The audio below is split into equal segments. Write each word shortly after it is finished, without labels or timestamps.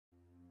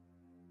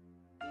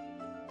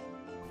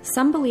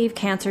Some believe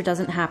cancer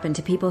doesn't happen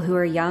to people who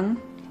are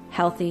young,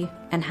 healthy,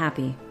 and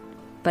happy,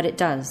 but it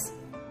does.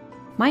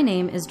 My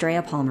name is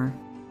Drea Palmer.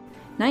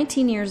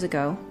 19 years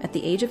ago, at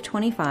the age of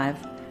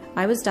 25,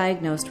 I was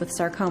diagnosed with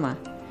sarcoma,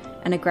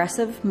 an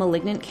aggressive,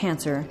 malignant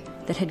cancer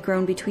that had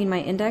grown between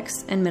my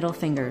index and middle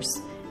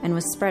fingers and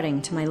was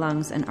spreading to my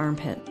lungs and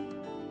armpit.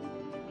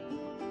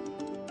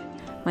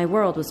 My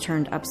world was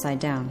turned upside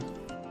down.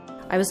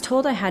 I was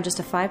told I had just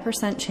a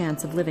 5%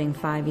 chance of living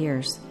 5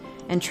 years,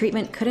 and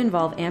treatment could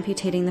involve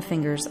amputating the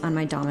fingers on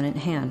my dominant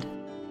hand.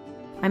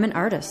 I'm an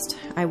artist.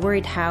 I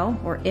worried how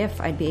or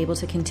if I'd be able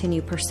to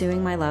continue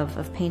pursuing my love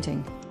of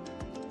painting.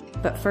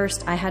 But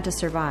first, I had to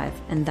survive,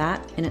 and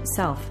that, in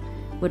itself,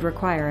 would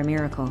require a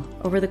miracle.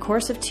 Over the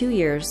course of 2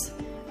 years,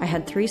 I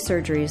had 3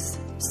 surgeries,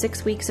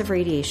 6 weeks of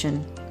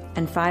radiation,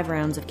 and 5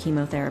 rounds of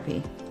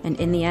chemotherapy. And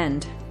in the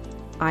end,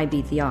 I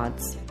beat the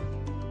odds.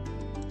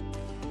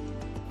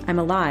 I'm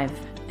alive,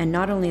 and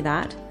not only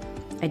that,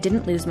 I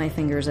didn't lose my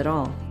fingers at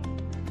all.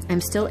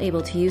 I'm still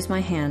able to use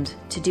my hand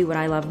to do what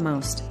I love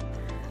most.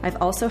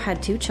 I've also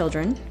had 2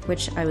 children,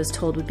 which I was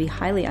told would be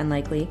highly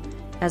unlikely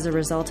as a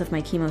result of my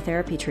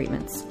chemotherapy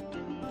treatments.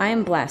 I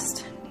am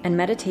blessed, and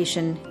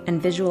meditation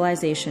and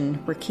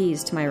visualization were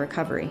keys to my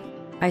recovery.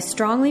 I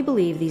strongly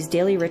believe these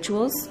daily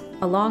rituals,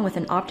 along with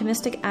an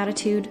optimistic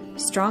attitude,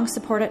 strong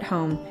support at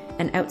home,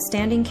 and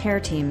outstanding care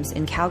teams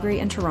in Calgary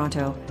and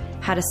Toronto,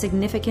 had a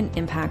significant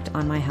impact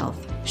on my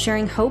health.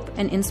 Sharing hope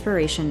and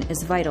inspiration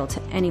is vital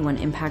to anyone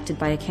impacted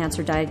by a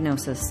cancer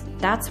diagnosis.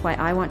 That's why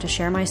I want to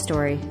share my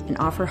story and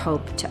offer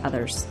hope to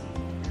others.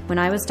 When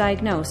I was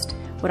diagnosed,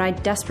 what I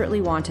desperately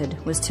wanted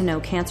was to know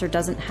cancer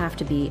doesn't have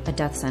to be a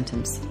death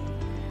sentence,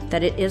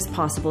 that it is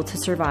possible to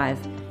survive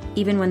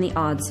even when the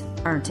odds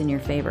aren't in your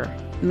favor.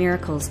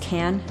 Miracles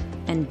can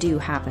and do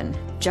happen.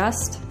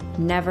 Just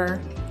never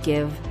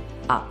give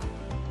up.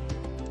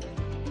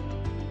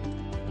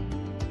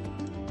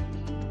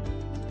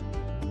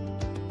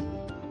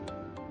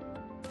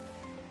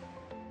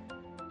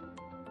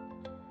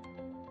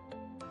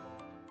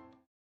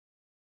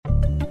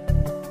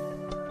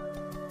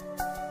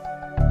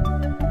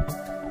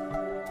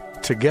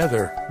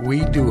 Together,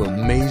 we do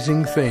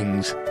amazing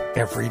things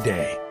every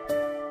day.